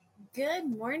Good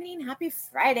morning. Happy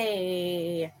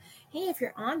Friday. Hey, if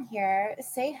you're on here,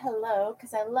 say hello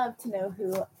because I love to know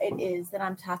who it is that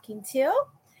I'm talking to.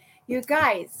 You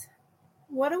guys,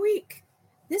 what a week.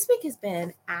 This week has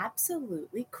been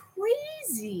absolutely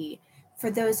crazy. For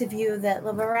those of you that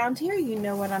live around here, you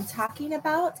know what I'm talking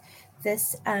about.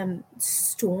 This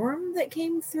storm that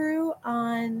came through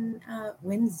on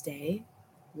Wednesday.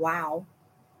 Wow,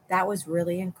 that was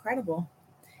really incredible.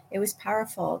 It was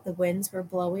powerful. The winds were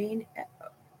blowing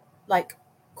like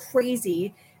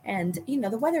crazy. And,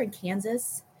 the weather in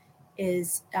Kansas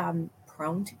is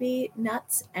prone to be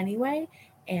nuts anyway.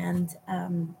 And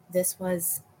this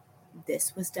was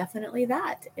definitely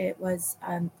that. It was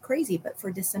crazy, but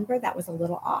for December, that was a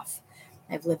little off.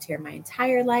 I've lived here my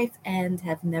entire life and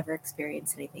have never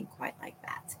experienced anything quite like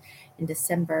that. In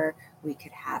December, we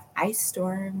could have ice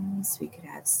storms, we could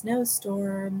have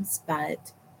snowstorms,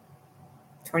 but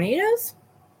tornadoes?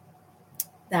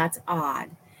 That's odd.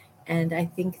 And I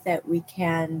think that we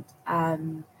can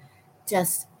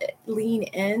just lean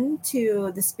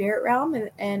into the spirit realm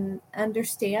and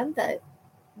understand that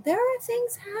there are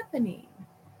things happening.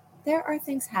 There are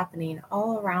things happening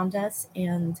all around us,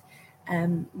 and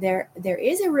there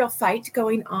is a real fight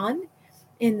going on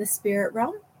in the spirit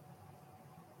realm.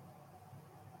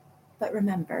 But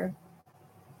remember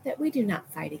that we do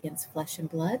not fight against flesh and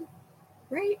blood,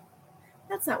 right?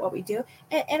 That's not what we do.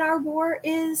 And our war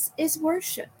is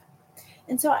worship.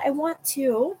 And so I want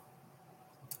to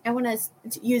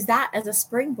use that as a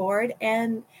springboard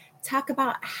and talk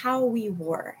about how we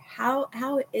war. How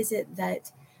is it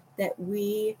that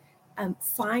we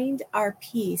find our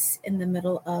peace in the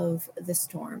middle of the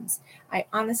storms? I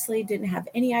honestly didn't have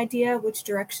any idea which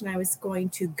direction I was going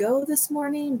to go this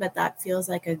morning, but that feels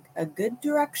like a good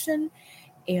direction,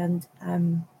 and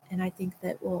I think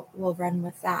that we'll run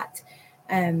with that.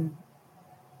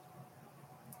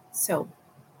 So,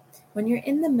 when you're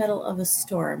in the middle of a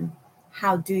storm,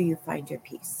 how do you find your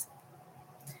peace?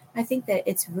 I think that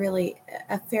it's really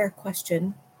a fair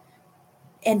question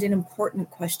and an important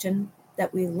question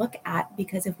that we look at,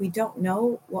 because if we don't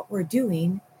know what we're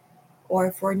doing, or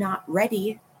if we're not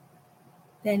ready,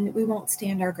 then we won't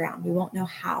stand our ground. We won't know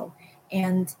how.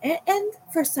 And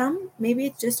for some, maybe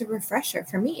it's just a refresher.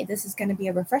 For me, this is going to be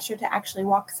a refresher to actually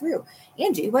walk through.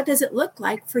 Angie, what does it look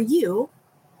like for you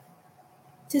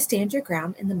to stand your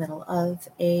ground in the middle of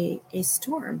a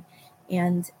storm?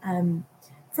 And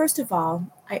first of all,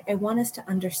 I want us to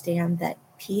understand that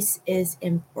peace is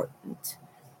important.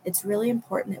 It's really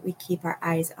important that we keep our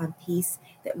eyes on peace,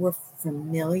 that we're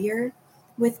familiar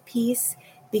with peace,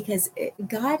 because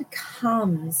God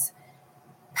comes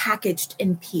packaged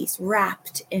in peace,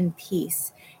 wrapped in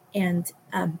peace. And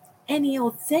any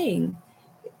old thing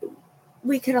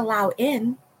we could allow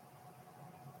in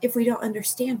if we don't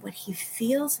understand what he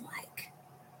feels like,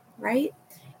 right?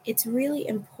 It's really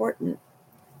important,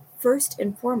 first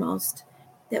and foremost,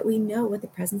 that we know what the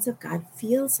presence of God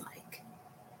feels like.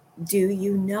 Do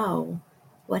you know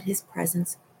what his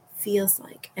presence feels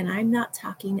like? And I'm not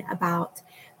talking about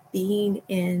being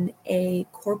in a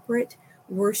corporate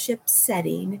worship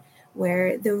setting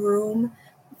where the room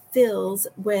fills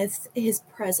with his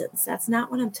presence. That's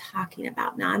not what I'm talking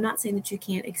about. Now, I'm not saying that you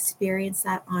can't experience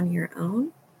that on your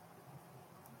own,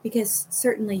 because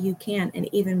certainly you can, and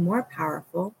even more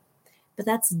powerful, but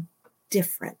that's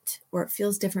different, or it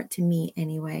feels different to me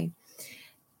anyway.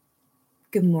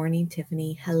 Good morning,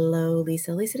 Tiffany. Hello,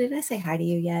 Lisa. Lisa, did I say hi to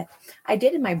you yet? I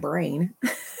did in my brain.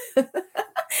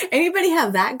 Anybody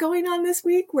have that going on this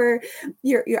week, where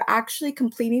you're actually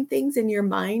completing things in your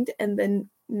mind and then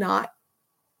not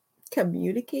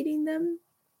communicating them?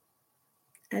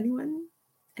 Anyone?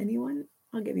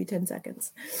 I'll give you 10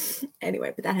 seconds.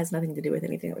 Anyway, but that has nothing to do with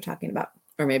anything that we're talking about.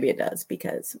 Or maybe it does,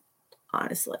 because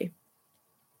honestly.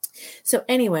 So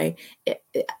anyway,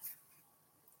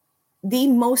 the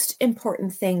most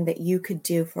important thing that you could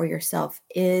do for yourself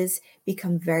is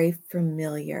become very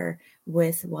familiar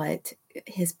with what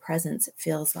his presence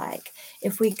feels like.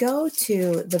 If we go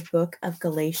to the book of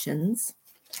Galatians,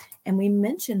 and we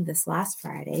mentioned this last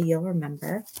Friday, you'll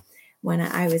remember when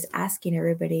I was asking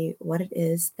everybody what it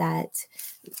is that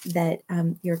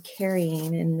you're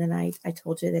carrying, and then I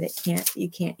told you that you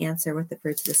can't answer with the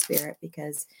fruits of the Spirit,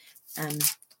 because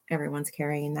everyone's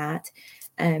carrying that.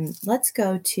 Let's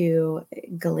go to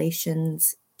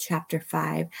Galatians chapter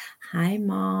 5. Hi,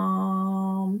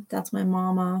 Mom. That's my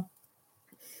mama.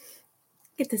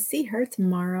 Get to see her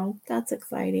tomorrow. That's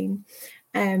exciting.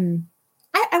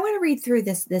 I want to read through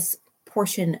this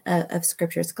portion of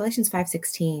scripture. It's Galatians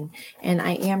 5:16, and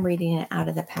I am reading it out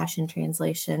of the Passion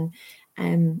Translation.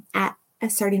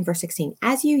 Starting verse 16,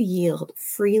 as you yield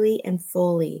freely and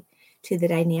fully to the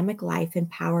dynamic life and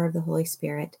power of the Holy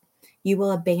Spirit, you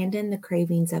will abandon the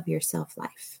cravings of your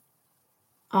self-life.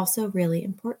 Also really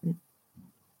important.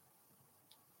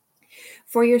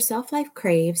 For your self-life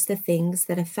craves the things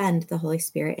that offend the Holy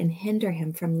Spirit and hinder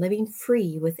him from living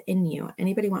free within you.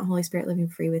 Anybody want Holy Spirit living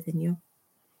free within you?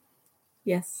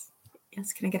 Yes.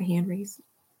 Yes. Can I get a hand raise?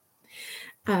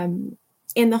 And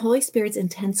the Holy Spirit's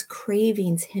intense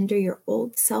cravings hinder your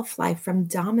old self-life from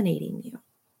dominating you.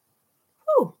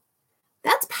 Whew,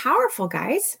 that's powerful,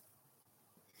 guys.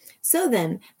 So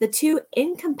then, the two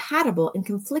incompatible and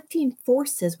conflicting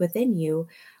forces within you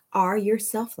are your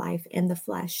self-life and the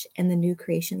flesh and the new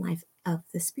creation life of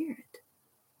the Spirit.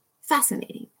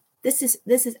 Fascinating. This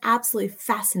is absolutely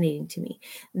fascinating to me.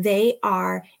 They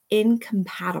are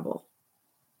incompatible.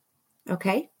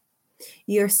 Okay?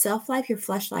 Your self-life, your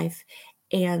flesh life,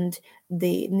 and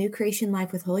the new creation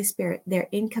life with Holy Spirit, they're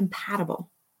incompatible.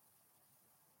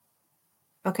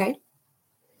 Okay?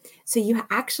 So you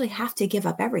actually have to give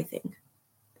up everything.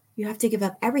 You have to give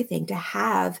up everything to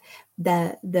have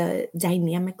the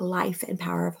dynamic life and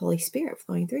power of Holy Spirit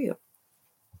flowing through you.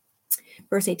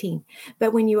 Verse 18,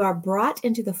 but when you are brought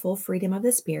into the full freedom of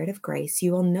the Spirit of grace,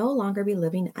 you will no longer be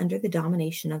living under the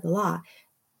domination of the law,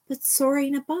 but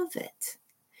soaring above it.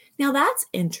 Now that's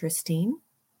interesting,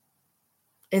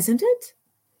 isn't it?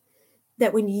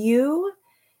 That when you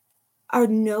are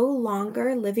no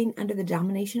longer living under the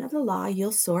domination of the law,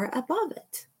 you'll soar above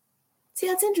it. See,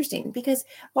 that's interesting because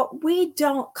what we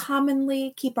don't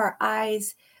commonly keep our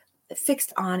eyes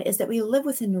fixed on is that we live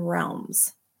within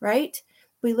realms, right?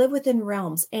 We live within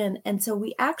realms. And so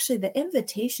we actually, the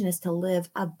invitation is to live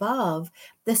above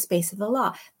the space of the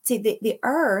law. See, the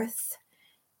earth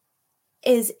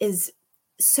is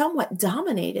somewhat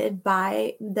dominated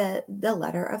by the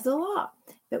letter of the law.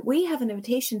 But we have an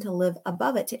invitation to live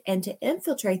above it and to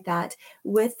infiltrate that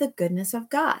with the goodness of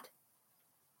God.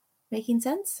 Making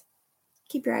sense?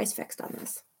 Keep your eyes fixed on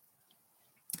this.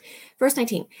 Verse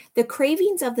 19, the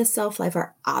cravings of the self-life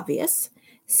are obvious: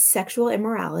 sexual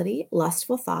immorality,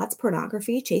 lustful thoughts,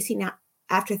 pornography, chasing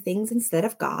after things instead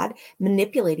of God,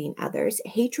 manipulating others,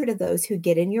 hatred of those who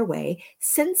get in your way,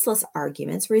 senseless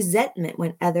arguments, resentment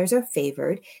when others are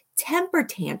favored, temper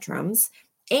tantrums,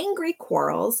 angry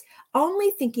quarrels,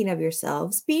 only thinking of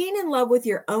yourselves, being in love with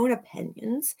your own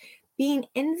opinions, being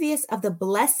envious of the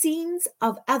blessings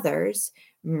of others,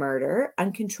 murder,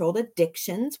 uncontrolled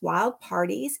addictions, wild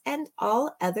parties, and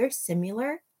all other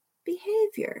similar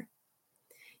behavior.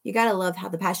 You got to love how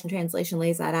the Passion Translation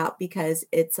lays that out, because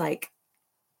it's like,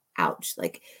 ouch,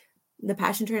 like the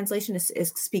Passion Translation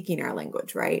is speaking our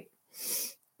language, right?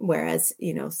 Whereas,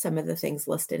 some of the things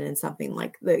listed in something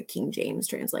like the King James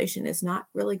translation is not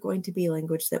really going to be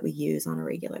language that we use on a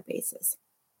regular basis.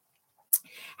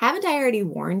 Haven't I already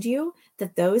warned you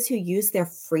that those who use their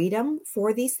freedom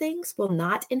for these things will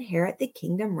not inherit the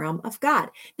kingdom realm of God?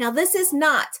 Now, this is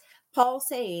not Paul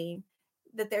saying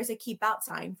that there's a keep out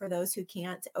sign for those who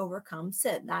can't overcome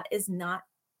sin. That is not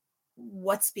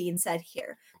what's being said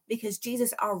here, because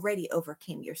Jesus already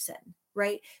overcame your sin,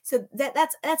 right? So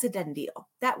that's a done deal.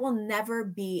 That will never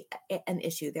be an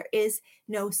issue. There is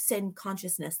no sin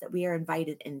consciousness that we are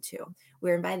invited into.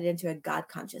 We're invited into a God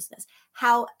consciousness.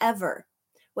 However,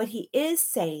 what he is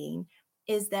saying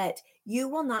is that you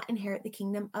will not inherit the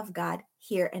kingdom of God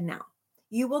here and now.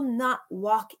 You will not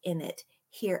walk in it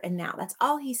here and now. That's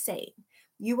all he's saying.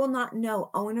 You will not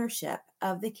know ownership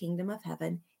of the kingdom of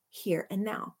heaven here and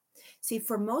now. See,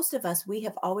 for most of us, we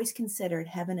have always considered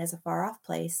heaven as a far off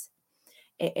place,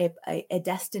 a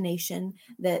destination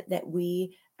that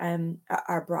we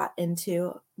are brought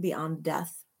into beyond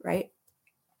death, right?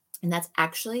 And that's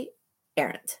actually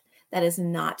errant. That is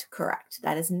not correct.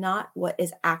 That is not what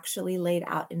is actually laid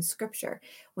out in Scripture.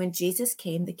 When Jesus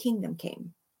came, the kingdom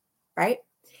came, right?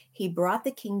 He brought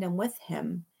the kingdom with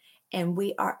him, and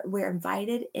we're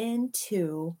invited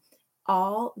into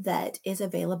all that is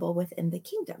available within the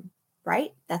kingdom,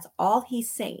 right? That's all he's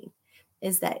saying,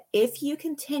 is that if you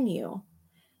continue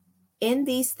in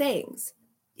these things,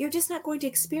 you're just not going to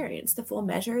experience the full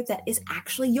measure that is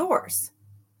actually yours.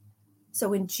 So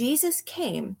when Jesus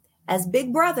came as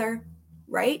Big Brother,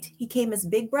 right? He came as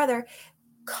Big Brother,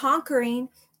 conquering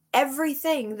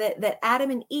everything that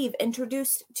Adam and Eve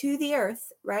introduced to the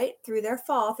earth, right? Through their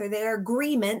fall, through their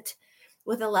agreement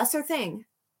with a lesser thing.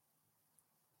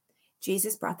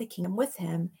 Jesus brought the kingdom with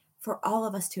him for all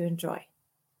of us to enjoy,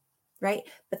 right?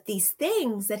 But these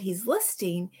things that he's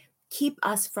listing keep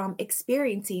us from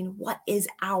experiencing what is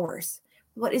ours,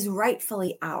 what is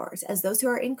rightfully ours. As those who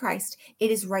are in Christ, it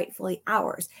is rightfully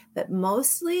ours. But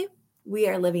mostly we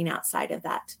are living outside of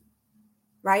that,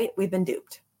 right? We've been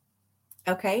duped.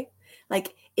 Okay?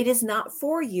 Like, it is not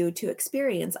for you to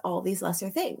experience all these lesser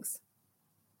things.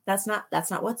 That's not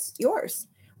what's yours.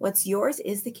 What's yours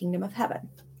is the kingdom of heaven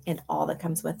and all that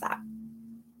comes with that.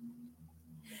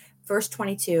 Verse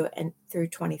 22 and through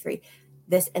 23.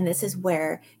 This is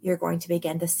where you're going to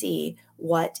begin to see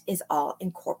what is all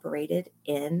incorporated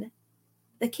in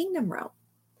the kingdom realm.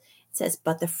 It says,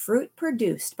 but the fruit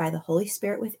produced by the Holy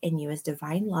Spirit within you is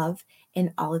divine love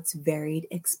in all its varied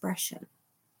expressions.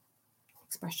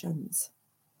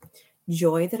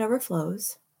 Joy that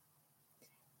overflows,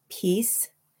 peace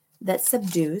that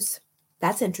subdues.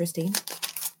 That's interesting.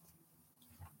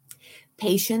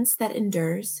 Patience that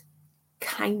endures,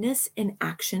 kindness in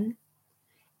action,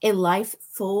 a life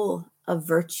full of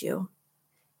virtue,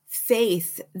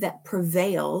 faith that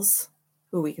prevails.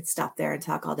 Ooh, we could stop there and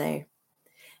talk all day.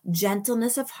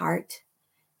 Gentleness of heart,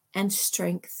 and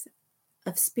strength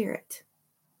of spirit.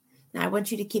 Now, I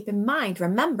want you to keep in mind,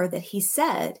 remember that he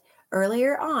said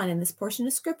earlier on in this portion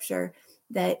of scripture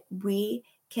that we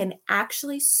can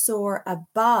actually soar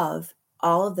above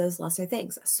all of those lesser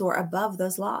things, soar above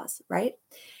those laws, right?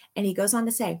 And he goes on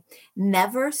to say,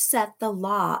 never set the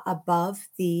law above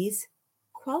these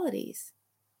qualities.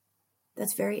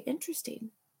 That's very interesting.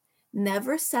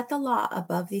 Never set the law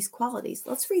above these qualities.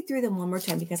 Let's read through them one more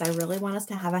time because I really want us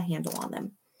to have a handle on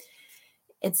them.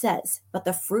 It says, but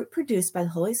the fruit produced by the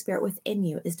Holy Spirit within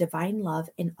you is divine love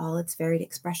in all its varied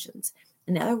expressions.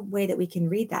 Another way that we can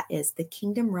read that is the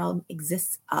kingdom realm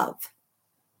exists of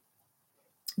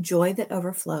joy that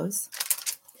overflows,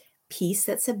 peace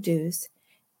that subdues,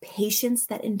 patience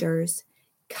that endures,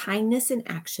 kindness in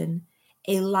action,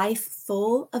 a life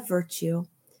full of virtue,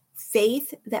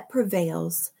 faith that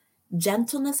prevails,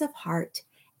 gentleness of heart,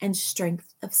 and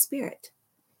strength of spirit.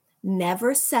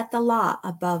 Never set the law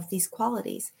above these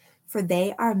qualities, for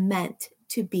they are meant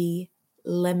to be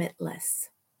limitless.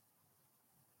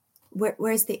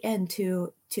 Where's the end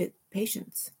to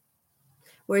patience?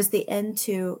 Where's the end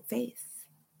to faith?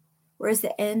 Where's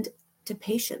the end to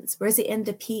patience? Where's the end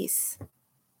to peace?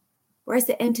 Where's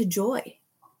the end to joy?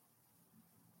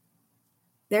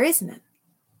 There is none.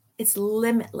 It's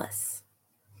limitless.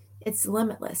 It's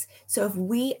limitless. So if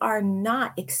we are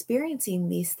not experiencing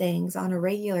these things on a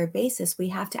regular basis, we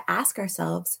have to ask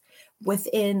ourselves,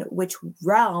 within which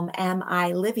realm am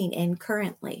I living in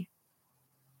currently?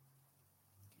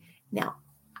 Now,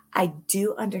 I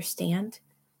do understand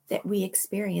that we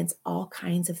experience all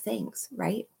kinds of things,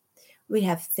 right? We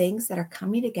have things that are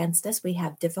coming against us. We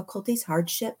have difficulties,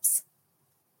 hardships.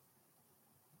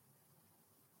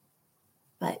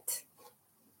 But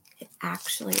it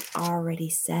actually already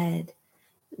said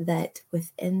that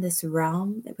within this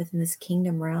realm, within this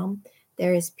kingdom realm,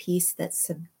 there is peace that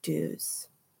subdues.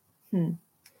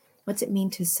 What's it mean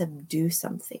to subdue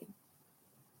something?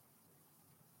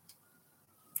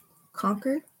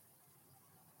 Conquer?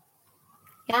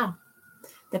 Yeah.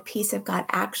 The peace of God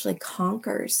actually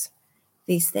conquers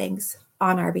these things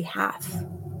on our behalf.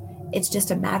 It's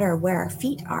just a matter of where our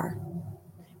feet are.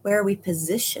 Where are we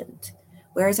positioned?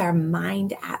 Where is our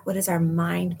mind at? What does our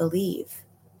mind believe?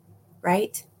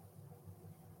 Right?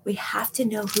 We have to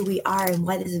know who we are and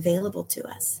what is available to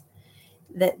us.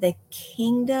 That the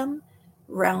kingdom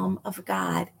realm of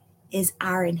God is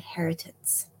our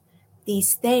inheritance.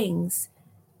 These things,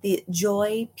 the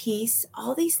joy, peace,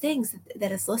 all these things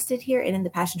that is listed here, and in the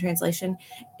Passion Translation,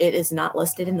 it is not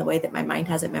listed in the way that my mind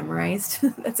has it memorized.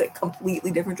 That's a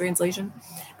completely different translation.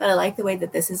 But I like the way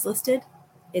that this is listed.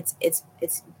 It's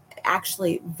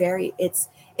actually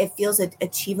it feels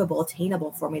achievable,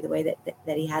 attainable for me, the way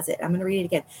that he has it. I'm going to read it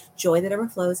again. Joy that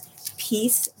overflows,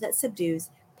 peace that subdues,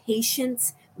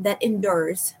 patience that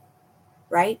endures,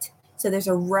 right? So there's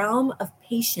a realm of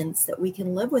patience that we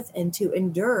can live within to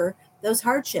endure those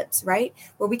hardships, right?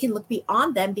 Where we can look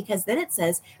beyond them, because then it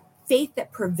says faith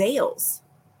that prevails.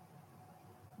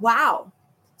 Wow.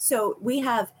 So we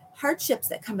have hardships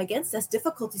that come against us,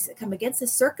 difficulties that come against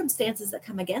us, circumstances that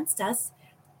come against us,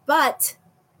 but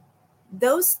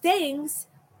those things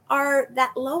are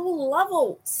that low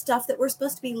level stuff that we're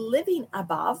supposed to be living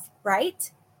above,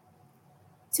 right?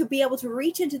 To be able to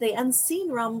reach into the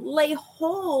unseen realm, lay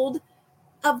hold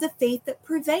of the faith that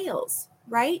prevails,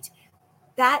 right?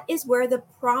 That is where the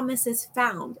promise is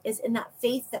found, is in that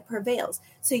faith that prevails.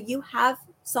 So you have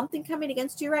something coming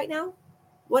against you right now,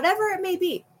 whatever it may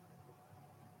be.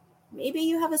 Maybe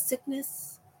you have a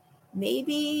sickness.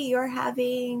 Maybe you're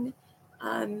having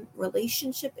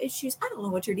relationship issues. I don't know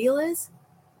what your deal is,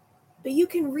 but you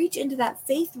can reach into that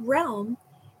faith realm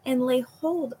and lay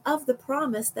hold of the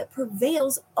promise that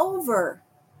prevails over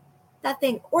that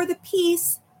thing, or the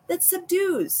peace that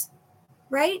subdues,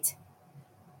 right?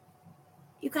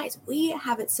 You guys, we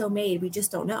have it so made, we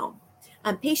just don't know.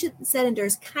 Patience that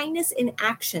endures, kindness in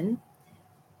action,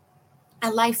 a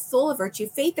life full of virtue,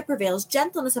 faith that prevails,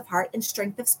 gentleness of heart, and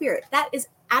strength of spirit. That is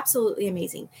absolutely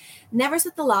amazing. Never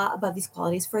set the law above these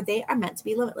qualities, for they are meant to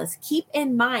be limitless. Keep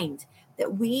in mind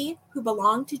that we who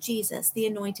belong to Jesus, the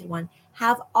Anointed One,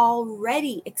 have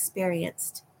already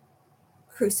experienced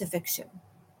crucifixion.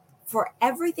 For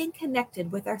everything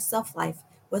connected with our self-life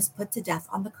was put to death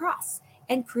on the cross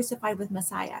and crucified with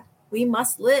Messiah. We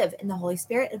must live in the Holy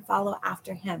Spirit and follow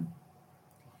after him.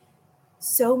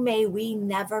 So may we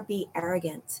never be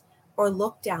arrogant or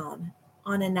look down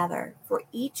on another, for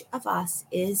each of us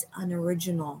is an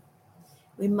original.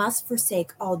 We must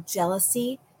forsake all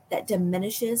jealousy that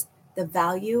diminishes the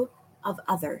value of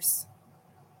others.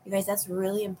 You guys, that's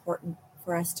really important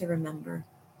for us to remember,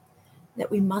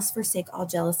 that we must forsake all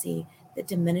jealousy that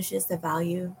diminishes the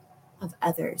value of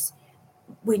others.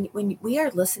 When we are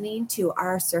listening to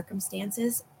our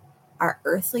circumstances, our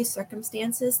earthly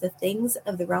circumstances, the things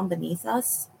of the realm beneath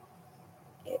us,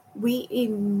 we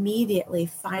immediately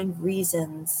find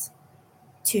reasons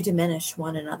to diminish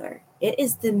one another. It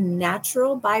is the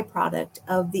natural byproduct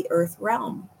of the earth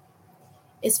realm,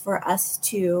 is for us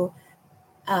to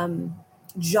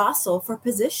jostle for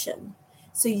position.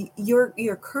 So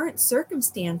your current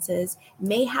circumstances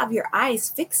may have your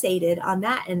eyes fixated on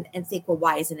that and think, well,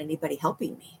 why isn't anybody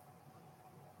helping me?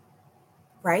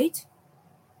 Right?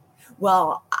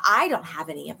 Well, I don't have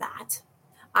any of that.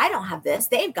 I don't have this.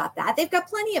 They've got that. They've got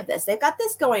plenty of this. They've got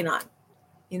this going on.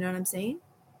 You know what I'm saying?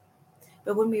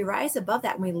 But when we rise above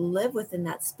that and we live within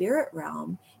that spirit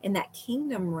realm, in that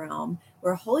kingdom realm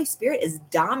where Holy Spirit is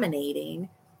dominating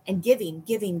and giving,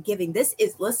 this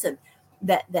is, listen,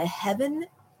 that the heaven,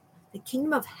 the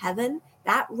kingdom of heaven,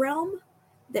 that realm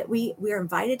that we are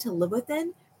invited to live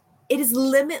within, it is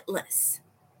limitless.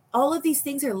 All of these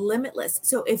things are limitless.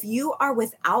 So if you are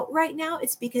without right now,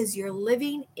 it's because you're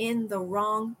living in the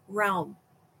wrong realm.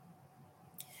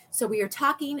 So we are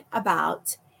talking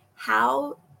about,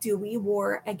 how do we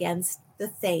war against the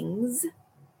things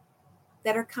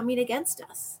that are coming against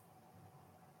us?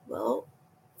 Well,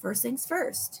 first things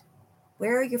first,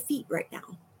 where are your feet right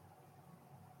now?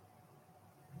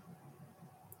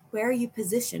 Where are you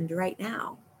positioned right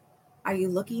now? Are you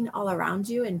looking all around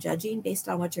you and judging based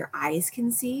on what your eyes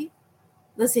can see?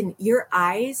 Listen, your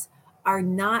eyes are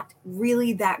not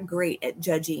really that great at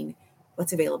judging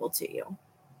what's available to you.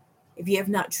 If you have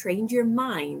not trained your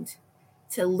mind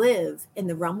to live in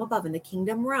the realm above, in the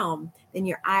kingdom realm, then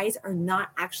your eyes are not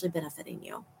actually benefiting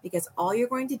you, because all you're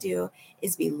going to do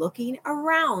is be looking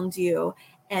around you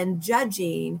and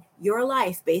judging your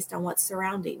life based on what's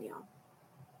surrounding you.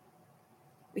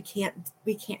 We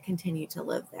can't continue to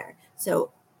live there.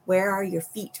 So where are your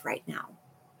feet right now?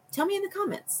 Tell me in the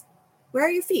comments. Where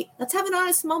are your feet? Let's have an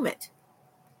honest moment.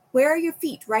 Where are your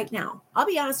feet right now? I'll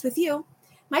be honest with you.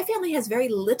 My family has very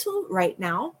little right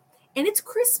now, and it's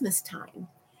Christmas time.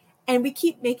 And we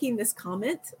keep making this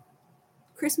comment.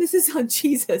 Christmas is on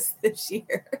Jesus this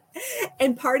year.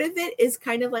 And part of it is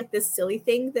kind of like this silly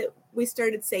thing that we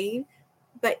started saying,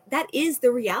 but that is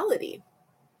the reality.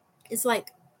 It's like,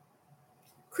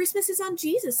 Christmas is on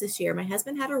Jesus this year. My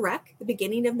husband had a wreck the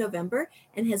beginning of November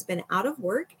and has been out of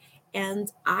work. And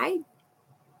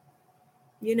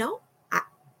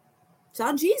it's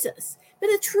on Jesus. But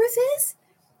the truth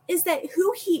is that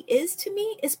who he is to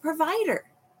me is provider.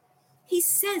 He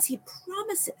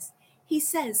promises, he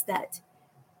says that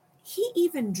he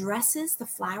even dresses the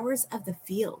flowers of the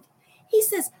field. He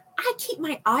says, I keep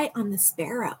my eye on the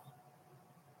sparrow.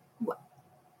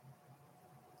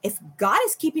 If God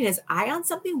is keeping his eye on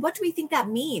something, what do we think that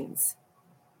means?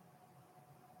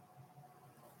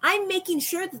 I'm making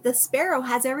sure that the sparrow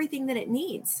has everything that it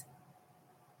needs.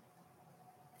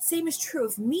 Same is true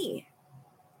of me.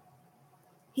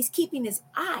 He's keeping his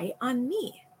eye on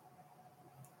me.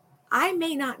 I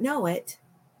may not know it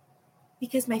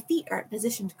because my feet aren't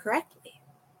positioned correctly.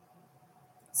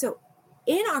 So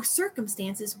in our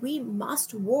circumstances, we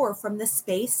must war from the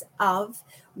space of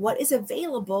what is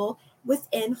available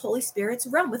within Holy Spirit's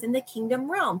realm, within the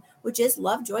kingdom realm, which is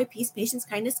love, joy, peace, patience,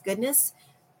 kindness, goodness,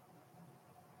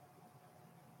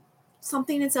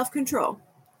 something in self-control.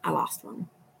 I lost one.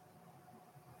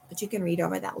 But you can read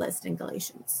over that list in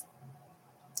Galatians.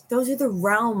 Those are the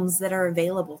realms that are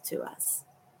available to us.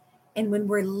 And when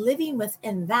we're living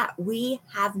within that, we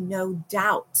have no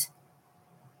doubt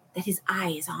that his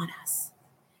eye is on us,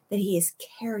 that he is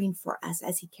caring for us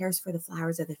as he cares for the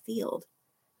flowers of the field.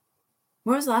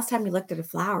 When was the last time you looked at a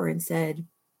flower and said,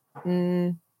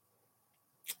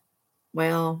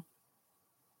 well,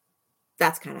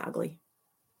 that's kind of ugly.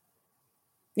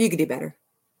 You could do better.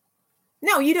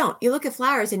 No, you don't. You look at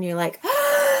flowers and you're like,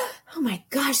 oh my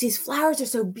gosh, these flowers are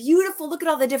so beautiful. Look at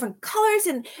all the different colors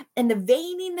and the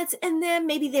veining that's in them.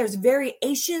 Maybe there's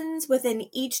variations within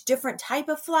each different type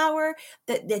of flower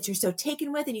that you're so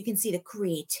taken with, and you can see the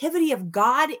creativity of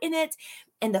God in it.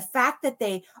 And the fact that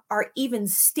they are even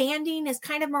standing is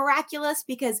kind of miraculous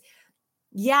because,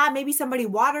 yeah, maybe somebody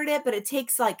watered it, but it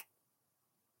takes like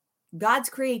God's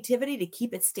creativity to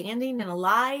keep it standing and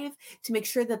alive, to make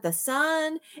sure that the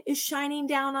sun is shining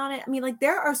down on it. I mean, like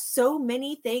there are so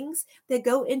many things that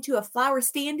go into a flower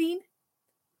standing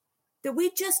that we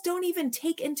just don't even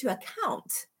take into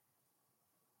account.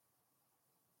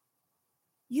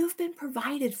 You've been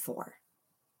provided for.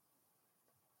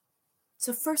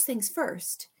 So first things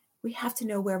first, we have to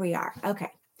know where we are.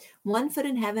 Okay. 1 foot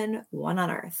in heaven, 1 on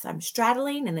earth. I'm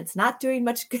straddling and it's not doing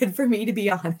much good for me, to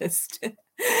be honest.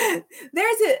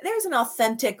 There's an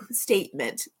authentic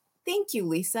statement. Thank you,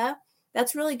 Lisa.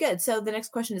 That's really good. So the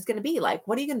next question is going to be like,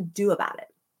 what are you going to do about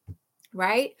it?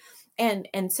 Right? And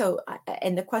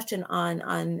the question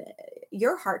on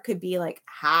your heart could be like,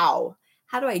 how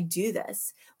do I do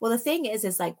this? Well, the thing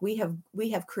is like we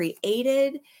have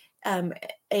created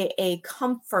a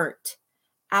comfort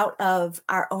out of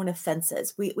our own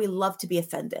offenses. We love to be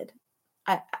offended.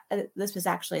 This was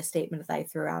actually a statement that I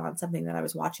threw out on something that I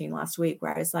was watching last week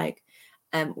where I was like,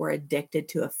 we're addicted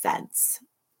to offense,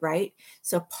 right?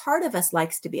 So part of us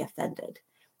likes to be offended.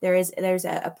 There's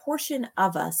a portion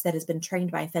of us that has been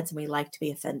trained by offense, and we like to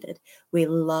be offended. We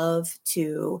love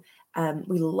the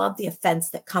offense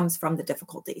that comes from the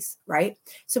difficulties, right?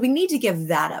 So we need to give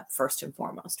that up first and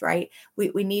foremost, right?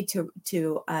 We need to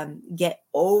get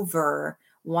over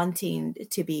wanting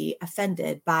to be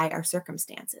offended by our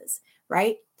circumstances,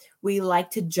 right? We like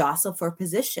to jostle for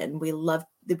position. We love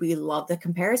the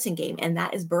comparison game, and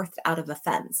that is birthed out of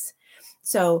offense.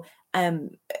 So,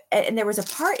 and there was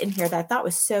a part in here that I thought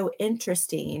was so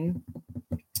interesting.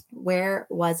 Where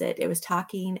was it? It was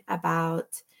talking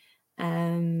about,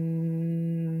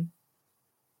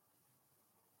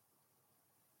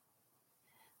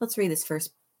 let's read this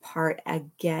first part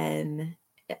again.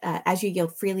 As you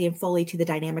yield freely and fully to the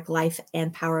dynamic life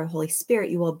and power of Holy Spirit,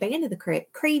 you will abandon the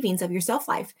cravings of your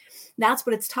self-life. That's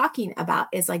what it's talking about,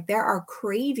 is like there are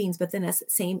cravings within us.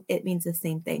 It means the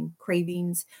same thing.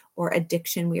 Cravings or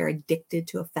addiction. We are addicted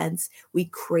to offense. We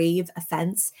crave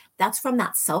offense. That's from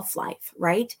that self-life,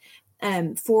 right?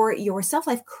 For your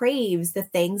self-life craves the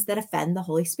things that offend the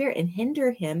Holy Spirit and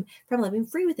hinder him from living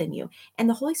free within you. And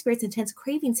the Holy Spirit's intense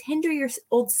cravings hinder your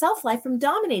old self-life from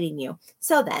dominating you.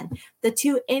 So then, the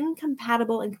two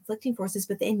incompatible and conflicting forces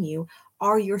within you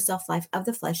are your self-life of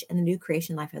the flesh and the new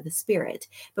creation life of the Spirit.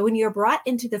 But when you are brought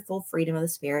into the full freedom of the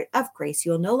Spirit of grace,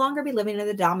 you will no longer be living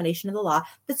under the domination of the law,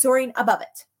 but soaring above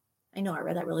it. I know I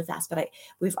read that really fast, but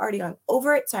we've already gone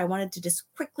over it. So I wanted to just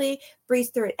quickly breeze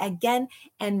through it again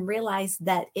and realize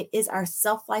that it is our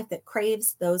self-life that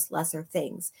craves those lesser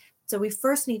things. So we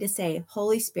first need to say,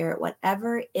 Holy Spirit,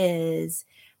 whatever is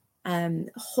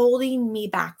holding me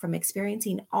back from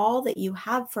experiencing all that you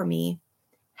have for me,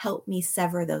 help me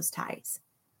sever those ties,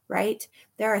 right?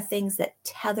 There are things that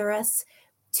tether us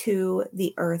to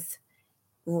the earth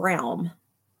realm,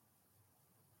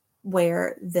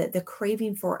 where the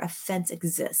craving for offense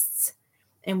exists.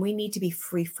 And we need to be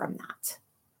free from that,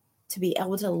 to be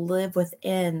able to live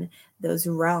within those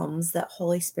realms that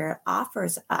Holy Spirit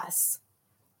offers us,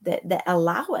 that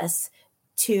allow us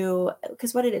to,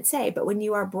 because what did it say? But when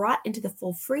you are brought into the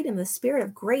full freedom, the Spirit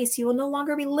of grace, you will no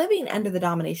longer be living under the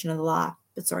domination of the law,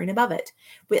 but soaring above it.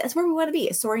 But that's where we want to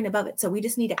be, soaring above it. So we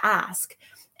just need to ask.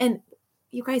 And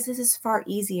you guys, this is far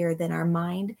easier than our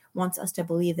mind wants us to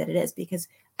believe that it is, because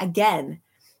again,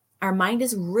 our mind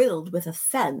is riddled with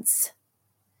offense,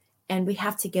 and we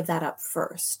have to give that up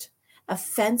first.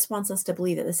 Offense wants us to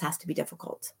believe that this has to be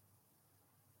difficult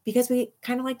because we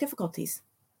kind of like difficulties.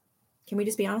 Can we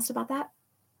just be honest about that?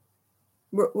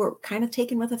 We're kind of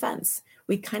taken with offense.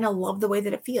 We kind of love the way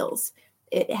that it feels.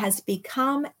 It has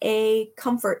become a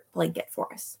comfort blanket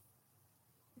for us.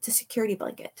 It's a security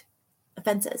blanket.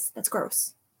 Offenses, that's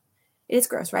gross. It is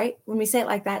gross, right? When we say it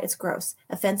like that, it's gross.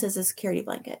 Offense is a security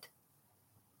blanket.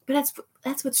 But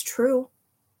that's what's true.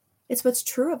 It's what's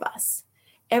true of us.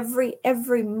 Every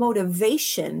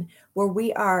motivation where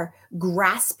we are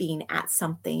grasping at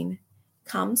something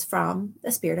comes from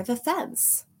the spirit of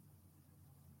offense.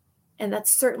 And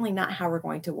that's certainly not how we're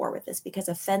going to war with this, because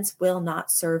offense will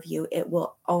not serve you. It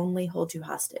will only hold you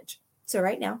hostage. So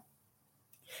right now,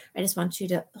 I just want you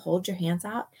to hold your hands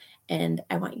out, and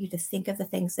I want you to think of the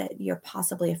things that you're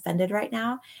possibly offended right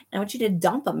now. And I want you to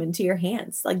dump them into your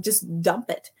hands. Like just dump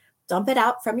it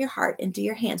out from your heart into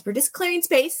your hands. We're just clearing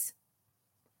space.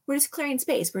 We're just clearing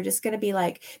space. We're just going to be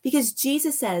like, because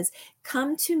Jesus says,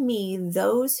 come to me,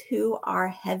 those who are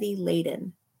heavy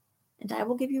laden, and I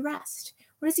will give you rest.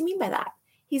 What does he mean by that?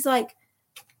 He's like,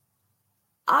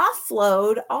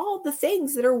 offload all the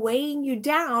things that are weighing you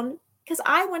down because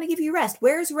I want to give you rest.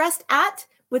 Where's rest at?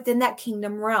 Within that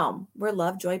kingdom realm where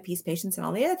love, joy, peace, patience, and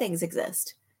all the other things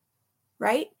exist,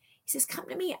 right? He says, come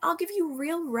to me. I'll give you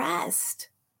real rest.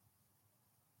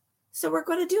 So we're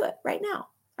going to do it right now.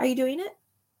 Are you doing it?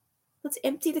 Let's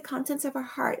empty the contents of our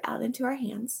heart out into our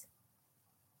hands.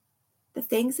 The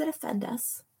things that offend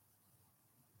us.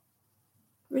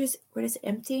 We're just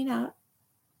emptying out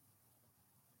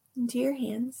into your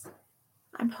hands.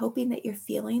 I'm hoping that you're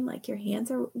feeling like your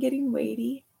hands are getting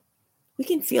weighty. We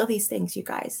can feel these things, you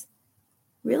guys.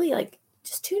 Really, like,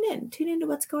 just tune into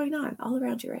what's going on all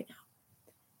around you right now.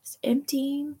 Just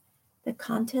emptying the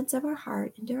contents of our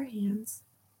heart into our hands.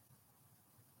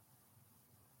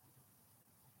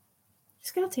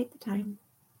 Just going to take the time.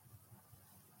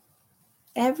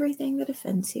 Everything that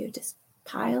offends you, just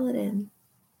pile it in.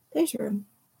 There's room.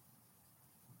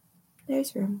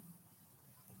 There's room.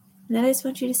 And then I just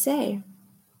want you to say,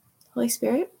 Holy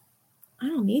Spirit, I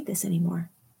don't need this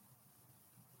anymore.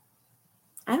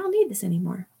 I don't need this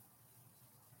anymore.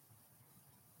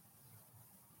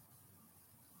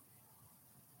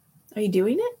 Are you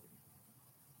doing it?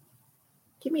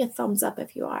 Give me a thumbs up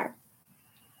if you are.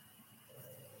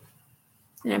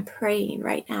 And I'm praying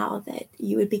right now that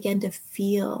you would begin to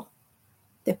feel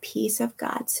the peace of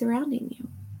God surrounding you.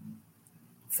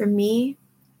 For me,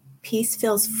 peace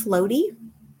feels floaty.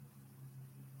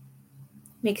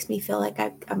 Makes me feel like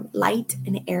I'm light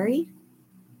and airy.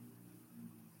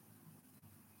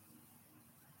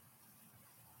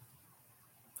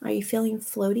 Are you feeling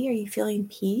floaty? Are you feeling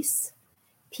peace?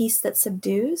 Peace that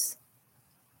subdues?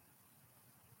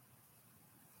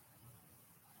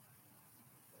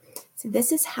 So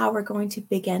this is how we're going to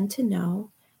begin to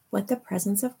know what the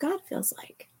presence of God feels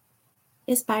like,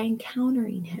 is by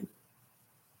encountering him,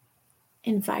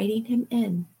 inviting him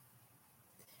in.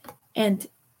 And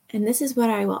this is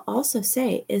what I will also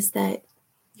say is that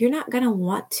you're not going to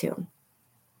want to.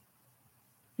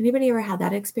 Anybody ever had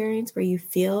that experience where you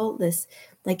feel this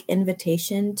like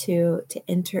invitation to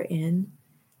enter in,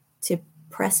 to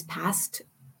press past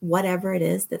whatever it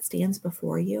is that stands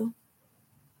before you?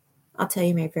 I'll tell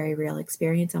you my very real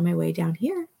experience on my way down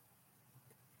here.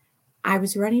 I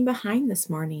was running behind this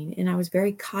morning and I was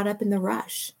very caught up in the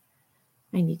rush.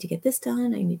 I need to get this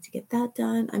done. I need to get that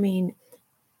done. I mean,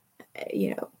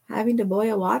 having to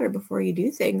boil water before you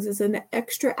do things is an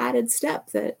extra added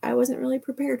step that I wasn't really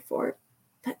prepared for.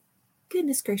 But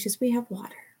goodness gracious, we have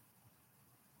water.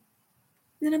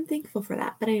 And I'm thankful for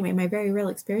that. But anyway, my very real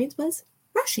experience was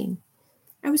rushing.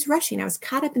 I was rushing. I was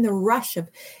caught up in the rush of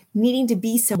needing to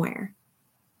be somewhere.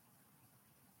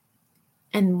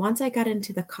 And once I got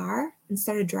into the car and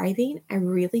started driving, I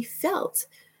really felt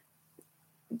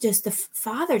just the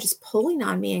Father just pulling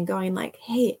on me and going like,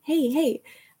 hey,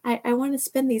 I want to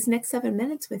spend these next 7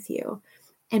 minutes with you.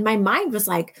 And my mind was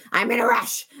like, I'm in a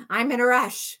rush.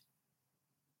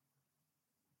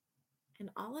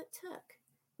 And all it took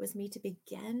was me to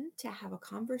begin to have a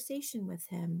conversation with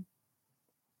him.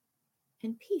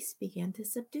 And peace began to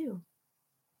subdue.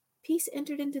 Peace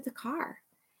entered into the car.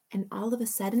 And all of a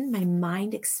sudden, my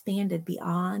mind expanded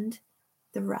beyond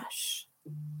the rush.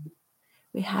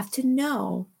 We have to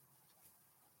know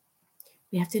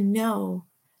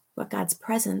what God's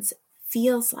presence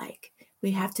feels like.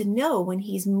 We have to know when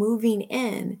he's moving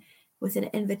in with an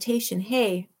invitation.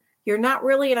 Hey, you're not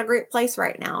really in a great place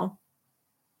right now.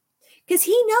 Because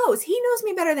he knows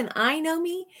me better than I know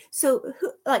me. So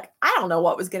I don't know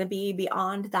what was going to be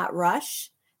beyond that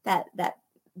rush, that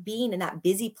being in that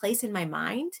busy place in my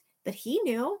mind, but he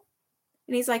knew.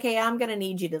 And he's like, hey, I'm going to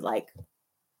need you to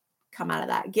come out of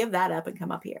that, give that up and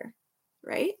come up here.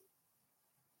 Right?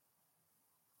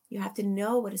 You have to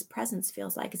know what his presence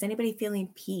feels like. Is anybody feeling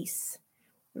peace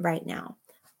right now?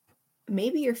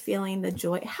 Maybe you're feeling the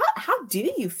joy. How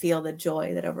do you feel the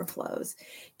joy that overflows?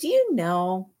 Do you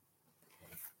know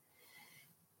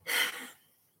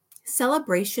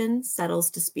celebration settles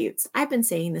disputes? I've been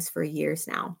saying this for years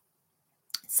now.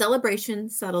 Celebration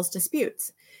settles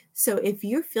disputes. So if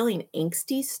you're feeling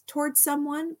angsty towards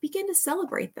someone, begin to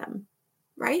celebrate them,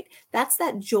 right? That's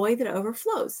that joy that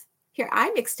overflows. Here,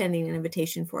 I'm extending an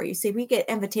invitation for you. See, we get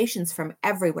invitations from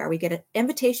everywhere. We get an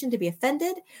invitation to be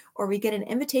offended, or we get an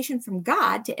invitation from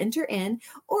God to enter in,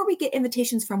 or we get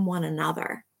invitations from one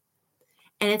another.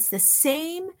 And it's the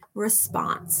same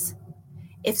response.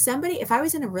 If I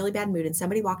was in a really bad mood and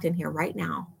somebody walked in here right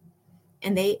now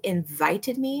and they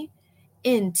invited me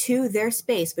into their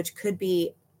space, which could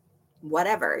be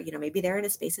whatever, maybe they're in a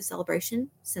space of celebration.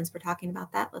 Since we're talking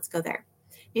about that, let's go there.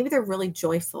 Maybe they're really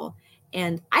joyful,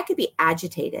 and I could be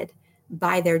agitated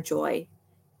by their joy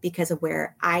because of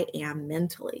where I am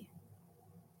mentally.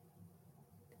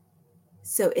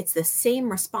 So it's the same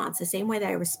response, the same way that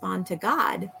I respond to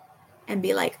God and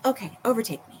be like, okay,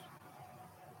 overtake me.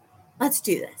 Let's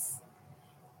do this.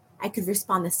 I could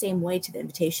respond the same way to the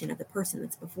invitation of the person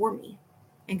that's before me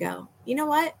and go, you know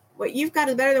what? What you've got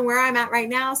is better than where I'm at right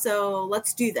now. So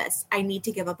let's do this. I need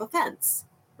to give up offense,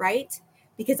 right?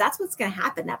 Because that's what's going to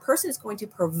happen. That person is going to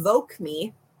provoke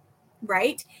me,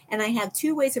 right? And I have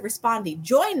two ways of responding: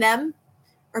 join them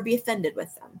or be offended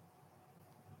with them.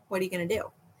 What are you going to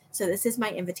do? So this is my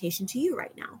invitation to you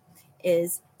right now,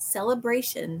 is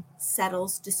celebration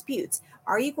settles disputes.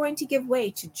 Are you going to give way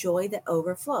to joy that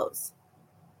overflows?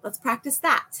 Let's practice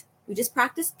that. We just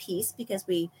practiced peace because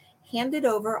we handed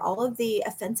over all of the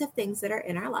offensive things that are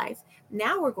in our life.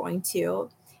 Now we're going to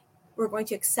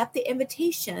accept the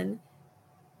invitation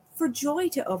for joy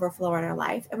to overflow in our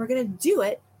life, and we're going to do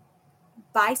it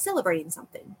by celebrating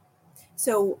something.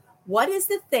 So what is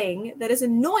the thing that is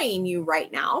annoying you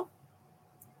right now?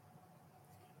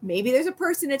 Maybe there's a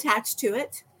person attached to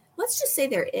it. Let's just say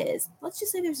there is. Let's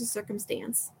just say there's a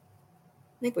circumstance.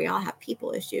 I think we all have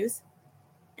people issues.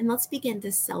 And let's begin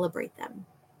to celebrate them.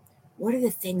 What are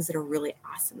the things that are really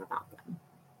awesome about them?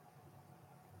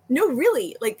 No,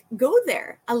 really, go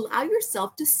there. Allow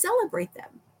yourself to celebrate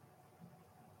them.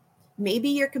 Maybe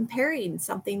you're comparing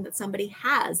something that somebody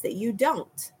has that you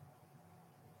don't.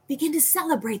 Begin to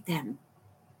celebrate them.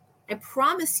 I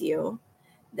promise you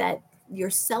that your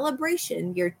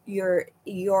celebration,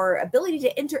 your ability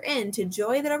to enter into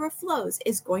joy that overflows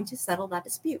is going to settle that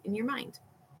dispute in your mind.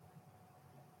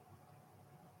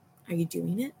 Are you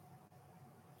doing it?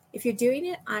 If you're doing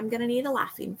it, I'm going to need a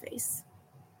laughing face.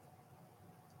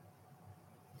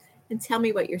 And tell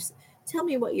me what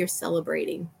you're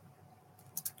celebrating,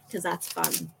 because that's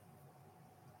fun.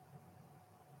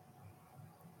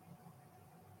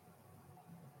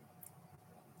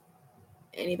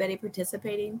 Anybody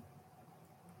participating?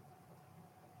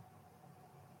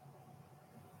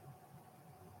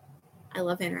 I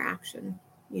love interaction.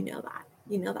 You know that.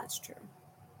 You know that's true.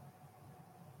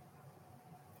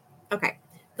 Okay.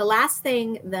 The last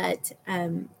thing that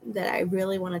I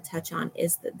really want to touch on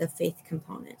is the faith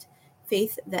component,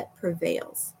 faith that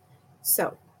prevails.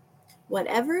 So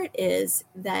whatever it is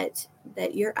that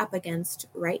you're up against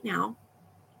right now,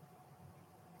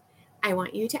 I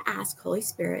want you to ask Holy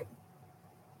Spirit,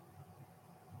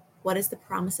 what is the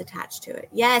promise attached to it?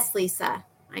 Yes, Lisa.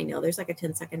 I know there's like a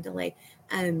 10-second delay.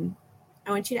 I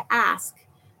want you to ask,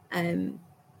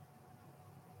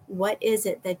 what is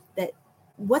it that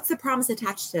what's the promise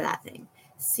attached to that thing?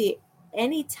 See,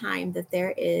 anytime that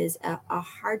there is a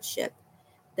hardship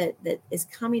that is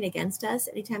coming against us,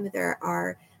 anytime that there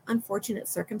are unfortunate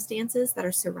circumstances that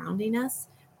are surrounding us,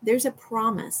 there's a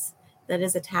promise that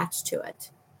is attached to it.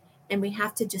 And we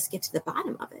have to just get to the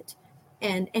bottom of it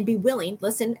and be willing.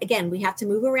 Listen, again, we have to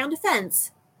move around a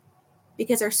fence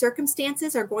because our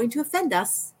circumstances are going to offend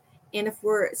us. And if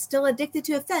we're still addicted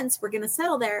to offense, we're going to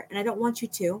settle there. And I don't want you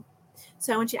to.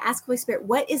 So I want you to ask Holy Spirit,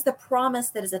 what is the promise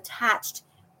that is attached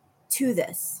to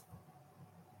this?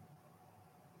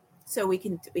 So we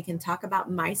can talk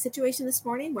about my situation this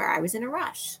morning where I was in a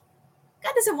rush.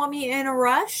 God doesn't want me in a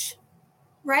rush,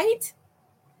 right?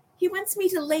 He wants me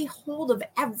to lay hold of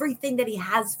everything that he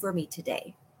has for me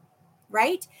today,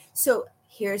 right? So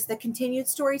here's the continued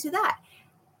story to that.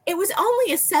 It was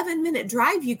only a 7-minute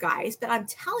drive, you guys, but I'm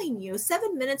telling you,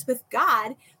 7 minutes with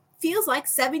God feels like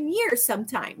 7 years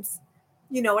sometimes.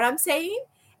 You know what I'm saying?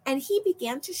 And he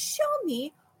began to show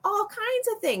me all kinds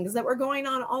of things that were going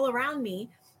on all around me.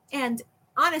 And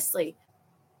honestly,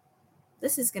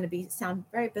 this is going to sound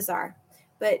very bizarre,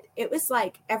 but it was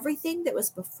like everything that was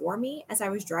before me as I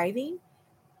was driving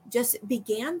just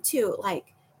began to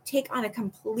take on a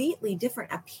completely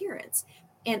different appearance.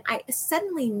 And I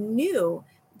suddenly knew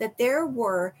that there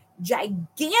were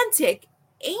gigantic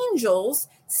angels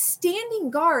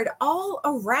standing guard all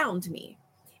around me.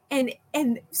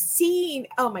 And seeing,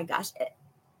 oh my gosh,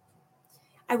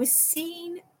 I was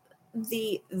seeing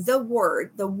the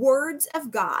words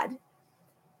of God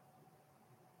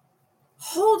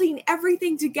holding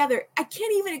everything together. I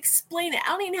can't even explain it. I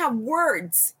don't even have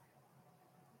words.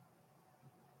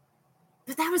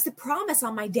 But that was the promise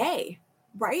on my day,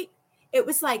 right? It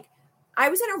was like I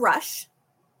was in a rush.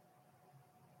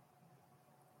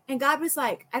 And God was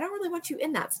like, I don't really want you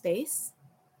in that space.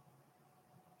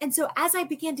 And so as I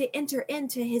began to enter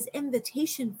into his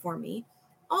invitation for me,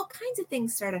 all kinds of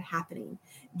things started happening.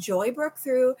 Joy broke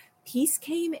through, Peace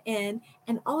came in,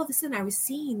 and all of a sudden I was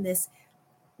seeing this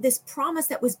promise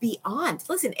that was beyond.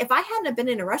 Listen, if I hadn't have been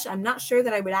in a rush, I'm not sure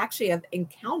that I would actually have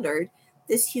encountered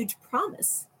this huge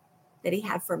promise that he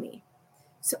had for me.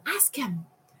 So ask him,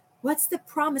 what's the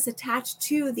promise attached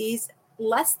to these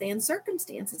less than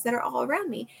circumstances that are all around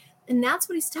me? And that's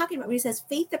what he's talking about when he says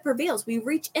faith that prevails. We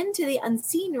reach into the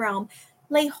unseen realm,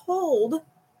 lay hold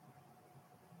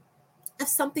of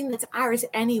something that's ours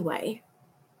anyway.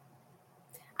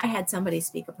 I had somebody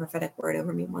speak a prophetic word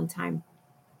over me one time.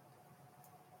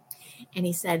 And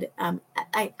he said,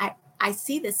 I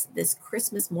see this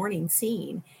Christmas morning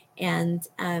scene, and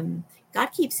God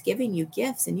keeps giving you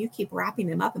gifts, and you keep wrapping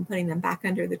them up and putting them back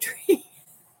under the tree.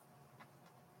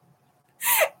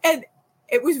 And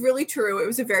it was really true. It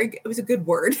was a good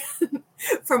word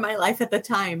for my life at the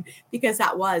time, because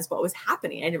that was what was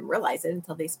happening. I didn't realize it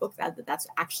until they spoke that that's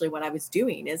actually what I was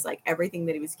doing, is like everything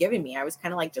that he was giving me, I was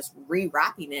kind of like just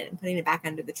rewrapping it and putting it back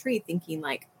under the tree, thinking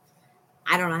like,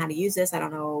 I don't know how to use this. I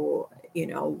don't know,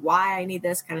 why I need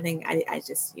this kind of thing. I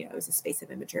just, it was a space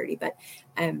of immaturity. But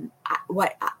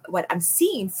what I'm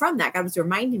seeing from that, God was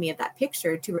reminding me of that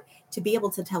picture to be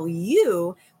able to tell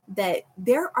you that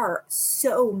there are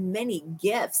so many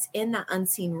gifts in the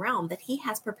unseen realm that he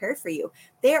has prepared for you.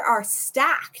 There are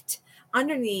stacked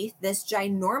underneath this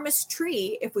ginormous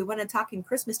tree, if we want to talk in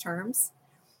Christmas terms,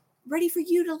 ready for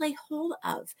you to lay hold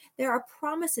of. There are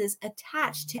promises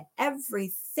attached to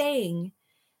everything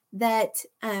that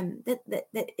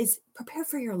is prepared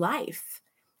for your life.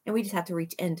 And we just have to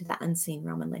reach into that unseen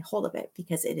realm and lay hold of it,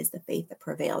 because it is the faith that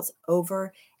prevails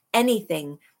over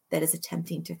anything that is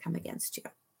attempting to come against you.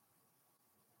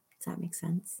 Does that make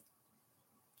sense?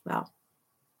 Well,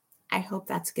 I hope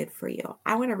that's good for you.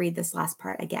 I want to read this last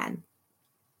part again.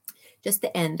 Just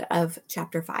the end of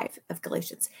chapter 5 of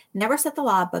Galatians. Never set the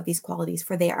law above these qualities,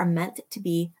 for they are meant to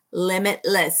be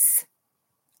limitless.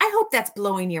 I hope that's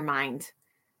blowing your mind.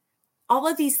 All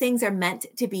of these things are meant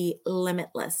to be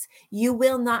limitless. You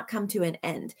will not come to an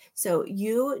end. So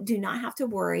you do not have to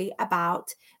worry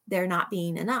about there not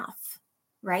being enough,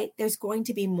 right? There's going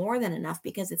to be more than enough,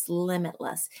 because it's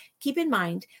limitless. Keep in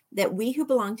mind that we who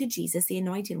belong to Jesus, the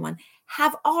Anointed One,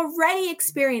 have already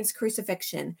experienced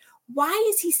crucifixion. Why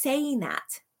is he saying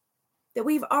that? That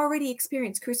we've already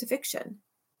experienced crucifixion?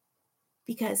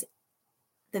 Because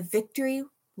the victory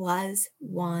was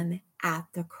won at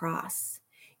the cross.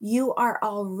 You are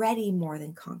already more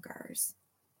than conquerors,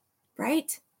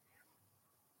 right?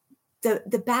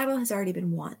 The battle has already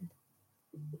been won.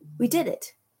 We did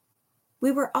it.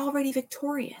 We were already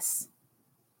victorious.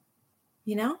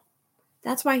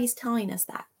 That's why he's telling us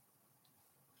that.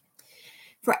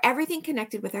 For everything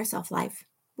connected with our self-life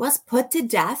was put to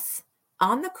death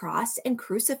on the cross and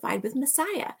crucified with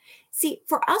Messiah. See,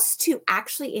 for us to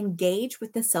actually engage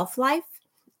with the self-life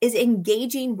is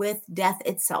engaging with death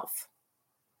itself.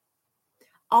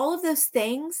 All of those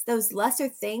things, those lesser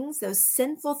things, those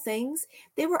sinful things,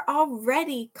 they were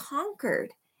already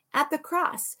conquered at the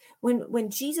cross. When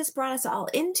Jesus brought us all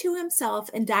into himself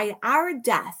and died our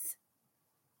death,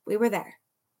 we were there.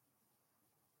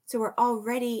 So we're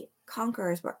already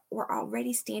conquerors. We're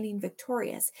already standing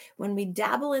victorious. When we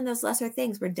dabble in those lesser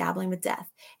things, we're dabbling with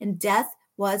death. And death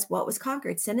was what was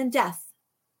conquered. Sin and death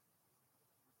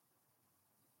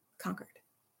conquered.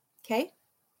 Okay?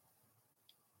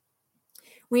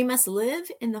 We must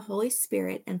live in the Holy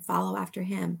Spirit and follow after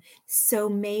him. So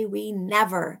may we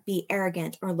never be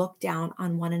arrogant or look down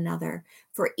on one another,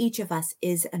 for each of us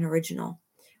is an original.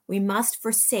 We must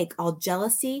forsake all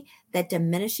jealousy that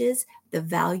diminishes the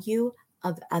value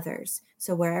of others.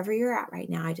 So wherever you're at right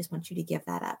now, I just want you to give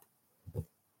that up.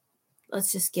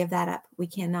 Let's just give that up. We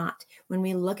cannot. When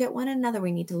we look at one another,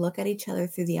 we need to look at each other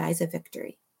through the eyes of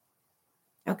victory.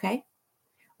 Okay?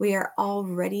 We are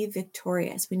already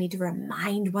victorious. We need to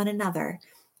remind one another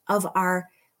of our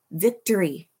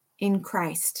victory in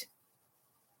Christ.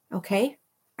 Okay?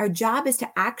 Our job is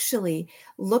to actually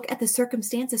look at the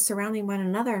circumstances surrounding one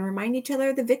another and remind each other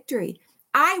of the victory.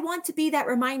 I want to be that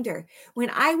reminder.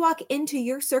 When I walk into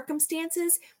your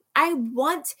circumstances, I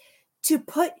want to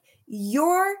put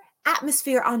your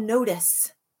atmosphere on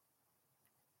notice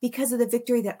because of the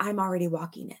victory that I'm already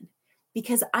walking in.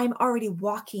 Because I'm already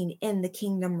walking in the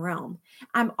kingdom realm.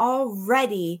 I'm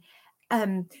already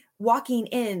walking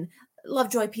in love,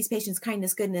 joy, peace, patience,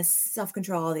 kindness, goodness,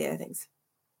 self-control, all the other things.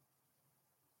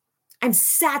 I'm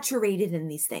saturated in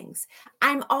these things.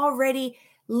 I'm already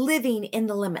living in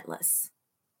the limitless.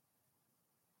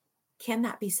 Can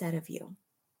that be said of you?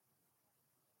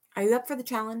 Are you up for the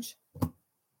challenge?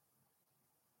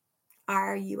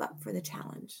 Are you up for the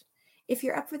challenge? If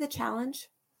you're up for the challenge,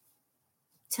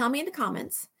 tell me in the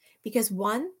comments, because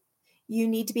one, You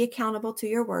need to be accountable to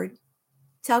your word.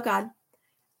 Tell God,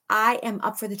 I am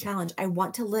up for the challenge. I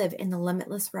want to live in the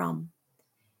limitless realm.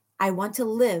 I want to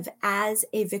live as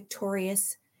a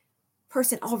victorious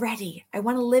person already. I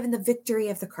want to live in the victory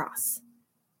of the cross.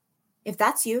 If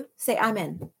that's you, say, I'm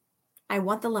in. I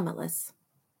want the limitless.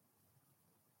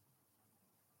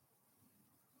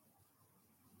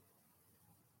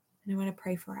 And I want to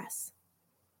pray for us.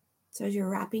 So as you're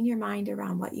wrapping your mind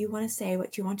around what you want to say,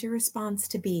 what you want your response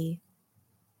to be,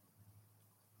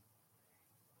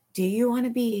 do you want to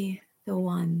be the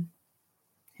one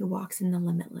who walks in the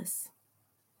limitless?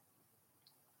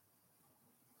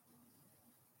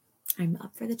 I'm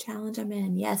up for the challenge. I'm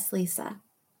in. Yes, Lisa.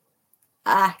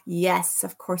 Yes,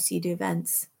 of course you do,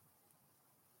 Vince.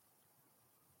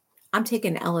 I'm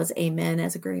taking Ella's amen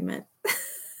as agreement.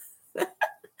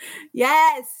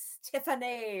 Yes,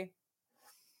 Tiffany.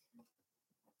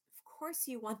 Of course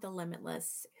you want the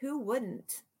limitless. Who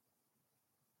wouldn't?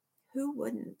 Who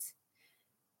wouldn't?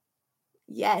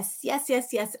 Yes, yes,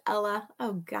 yes, yes, Ella.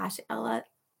 Oh gosh, Ella,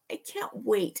 I can't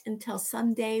wait until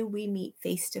someday we meet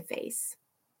face to face,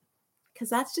 because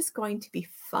that's just going to be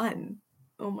fun.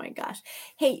 Oh my gosh.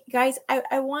 Hey guys,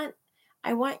 I want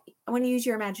to use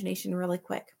your imagination really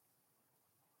quick.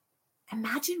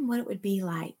 Imagine what it would be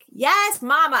like. Yes,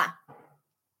 mama.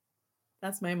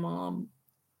 That's my mom.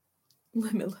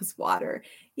 Limitless water.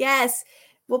 Yes.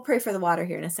 We'll pray for the water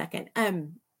here in a second.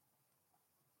 Can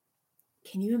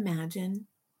you imagine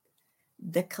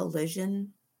the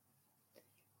collision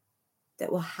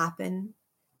that will happen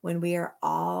when we are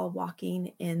all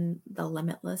walking in the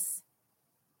limitless?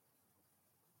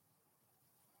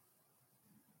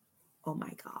 Oh my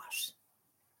gosh.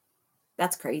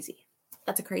 That's crazy.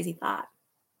 That's a crazy thought.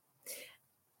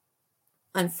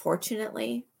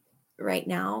 Unfortunately, right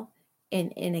now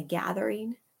in a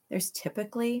gathering, there's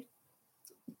typically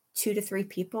 2 to 3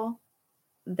 people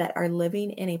that are living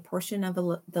in a portion of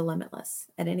the limitless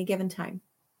at any given time.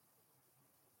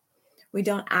 We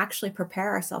don't actually prepare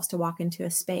ourselves to walk into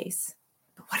a space.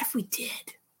 But what if we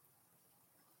did?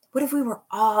 What if we were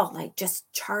all like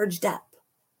just charged up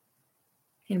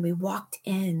and we walked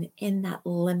in that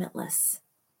limitless,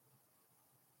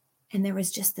 and there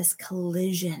was just this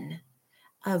collision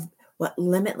of what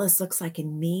limitless looks like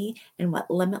in me and what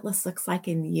limitless looks like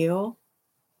in you?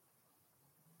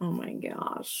 Oh my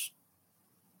gosh.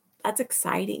 That's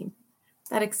exciting.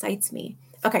 That excites me.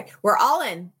 Okay, we're all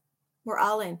in. We're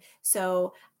all in.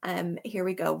 So here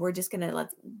we go. We're just going to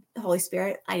let the Holy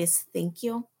Spirit, I just thank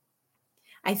you.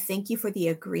 I thank you for the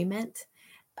agreement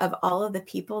of all of the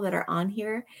people that are on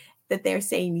here, that they're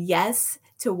saying yes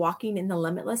to walking in the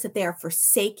limitless, that they are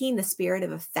forsaking the spirit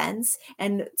of offense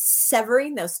and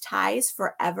severing those ties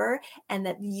forever, and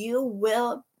that you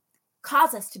will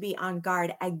cause us to be on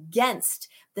guard against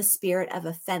the spirit of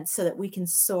offense so that we can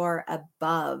soar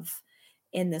above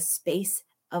in the space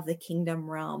of the kingdom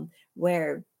realm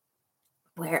where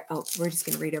we're just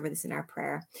going to read over this in our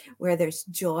prayer, where there's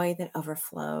joy that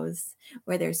overflows,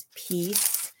 where there's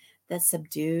peace that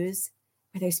subdues,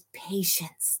 where there's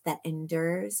patience that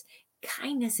endures,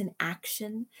 kindness in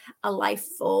action, a life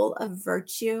full of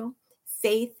virtue,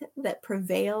 faith that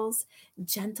prevails,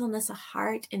 gentleness of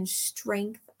heart, and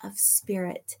strength of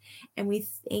spirit. And we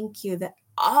thank you that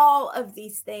all of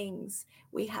these things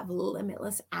we have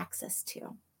limitless access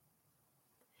to.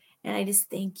 And I just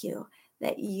thank you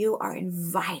that you are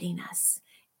inviting us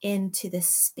into the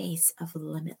space of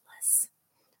limitless,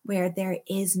 where there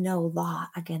is no law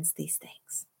against these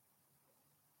things,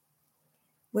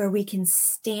 where we can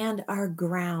stand our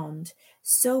ground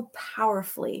so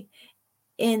powerfully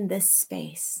in this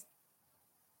space.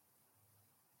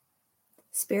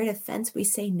 Spirit of offense, we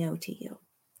say no to you.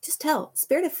 Just tell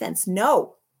spirit of offense,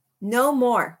 no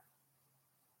more.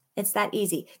 It's that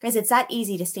easy. Guys, it's that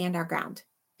easy to stand our ground.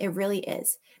 It really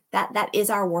is. That is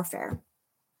our warfare.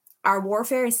 Our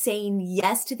warfare is saying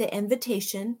yes to the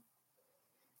invitation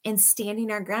and standing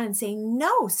our ground and saying,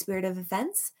 no, spirit of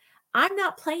offense, I'm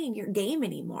not playing your game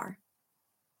anymore.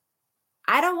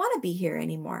 I don't want to be here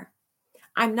anymore.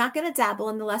 I'm not going to dabble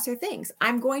in the lesser things.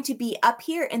 I'm going to be up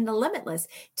here in the limitless.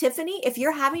 Tiffany, if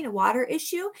you're having a water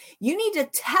issue, you need to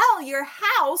tell your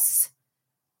house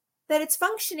that it's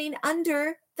functioning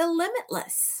under the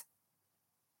limitless.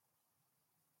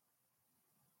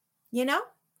 You know,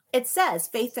 it says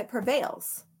faith that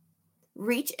prevails.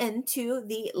 Reach into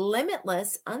the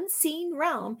limitless, unseen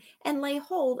realm and lay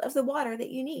hold of the water that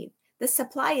you need. The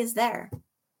supply is there.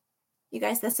 You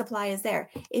guys, the supply is there.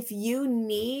 If you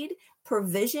need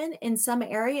provision in some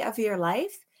area of your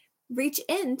life, reach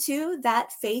into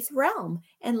that faith realm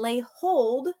and lay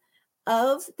hold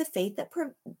of the faith that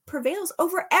prevails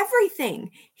over everything.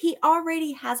 He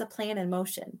already has a plan in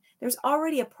motion. There's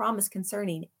already a promise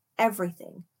concerning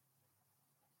everything.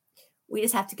 We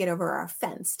just have to get over our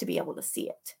fence to be able to see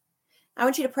it. I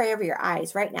want you to pray over your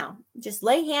eyes right now. Just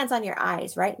lay hands on your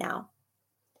eyes right now.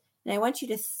 And I want you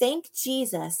to thank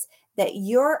Jesus that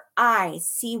your eyes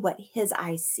see what his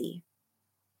eyes see.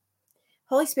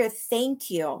 Holy Spirit, thank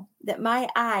you that my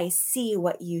eyes see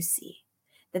what you see.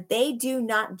 That they do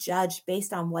not judge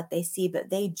based on what they see, but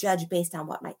they judge based on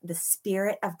what the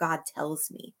Spirit of God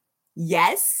tells me.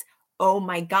 Yes. Oh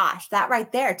my gosh. That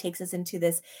right there takes us into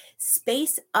this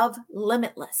space of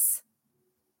limitless.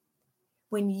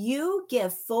 When you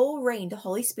give full reign to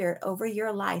Holy Spirit over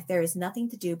your life, there is nothing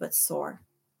to do but soar.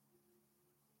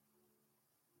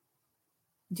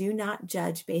 Do not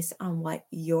judge based on what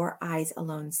your eyes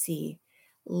alone see.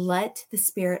 Let the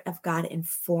Spirit of God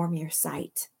inform your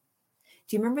sight.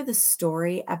 Do you remember the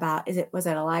story about, was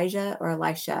it Elijah or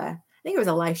Elisha? I think it was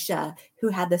Elisha who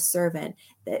had the servant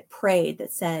that prayed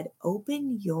that said,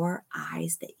 open your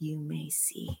eyes that you may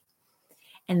see.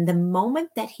 And the moment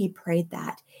that he prayed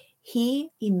that, he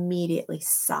immediately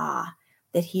saw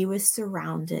that he was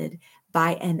surrounded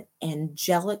by an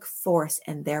angelic force,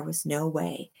 and there was no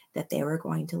way that they were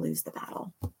going to lose the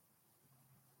battle.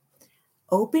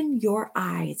 Open your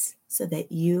eyes so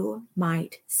that you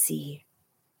might see.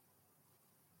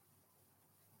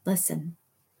 Listen,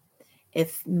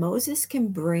 if Moses can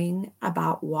bring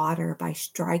about water by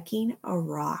striking a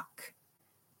rock,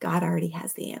 God already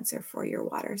has the answer for your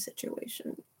water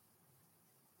situation.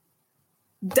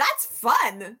 That's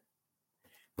fun.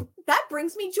 That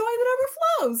brings me joy that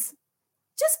overflows.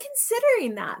 Just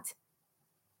considering that.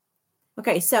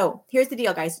 Okay, so here's the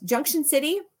deal, guys. Junction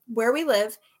City, where we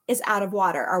live, is out of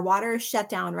water. Our water is shut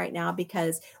down right now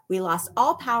because we lost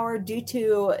all power due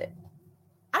to,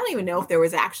 I don't even know if there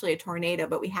was actually a tornado,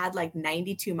 but we had like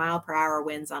 92 mile per hour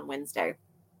winds on Wednesday.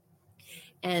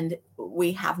 And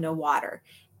we have no water.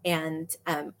 And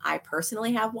I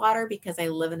personally have water because I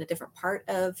live in a different part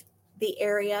of the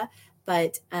area,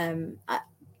 but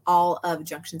all of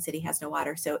Junction City has no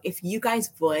water. So if you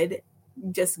guys would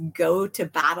just go to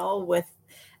battle with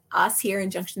us here in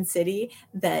Junction City,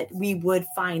 that we would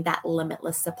find that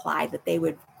limitless supply, that they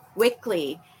would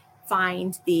quickly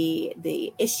find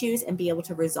the issues and be able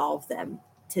to resolve them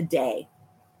today.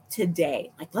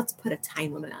 Like, let's put a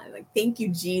time limit on it. Like, thank you,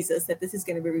 Jesus, that this is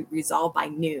going to be resolved by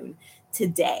noon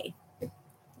today.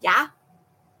 Yeah.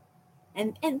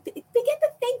 And begin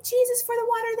to thank Jesus for the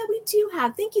water that we do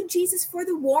have. Thank you, Jesus, for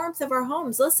the warmth of our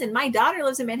homes. Listen, my daughter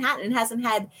lives in Manhattan and hasn't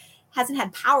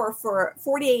had power for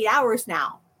 48 hours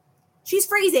now. She's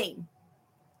freezing.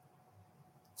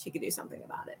 She could do something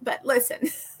about it. But listen,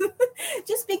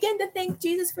 just begin to thank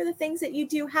Jesus for the things that you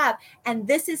do have. And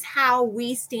this is how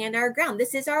we stand our ground.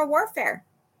 This is our warfare.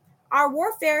 Our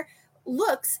warfare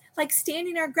looks like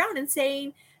standing our ground and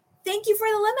saying, thank you for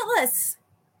the limitless.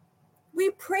 We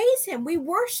praise him. We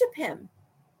worship him.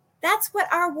 That's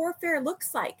what our warfare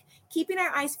looks like. Keeping our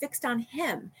eyes fixed on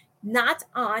him, not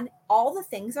on all the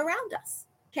things around us.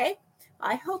 Okay?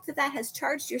 I hope that has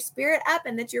charged your spirit up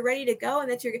and that you're ready to go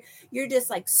and that you're just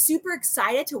like super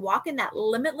excited to walk in that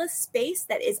limitless space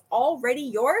that is already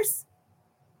yours.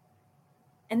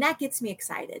 And that gets me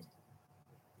excited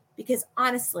because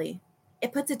honestly,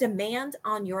 it puts a demand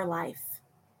on your life.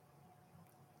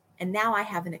 And now I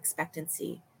have an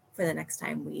expectancy for the next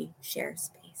time we share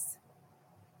space.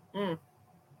 Here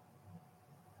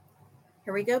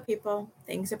we go, people.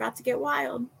 Things are about to get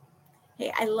wild.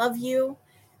 Hey, I love you.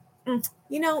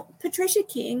 You know, Patricia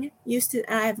King used to,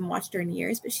 and I haven't watched her in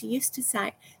years, but she used to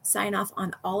sign off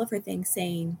on all of her things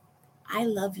saying, I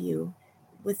love you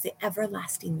with the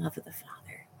everlasting love of the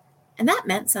Father. And that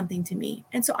meant something to me.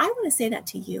 And so I want to say that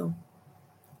to you.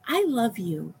 I love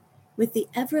you with the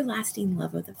everlasting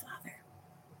love of the Father.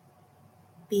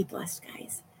 Be blessed,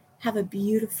 guys. Have a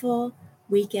beautiful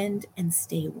weekend and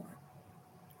stay warm.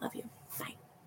 Love you.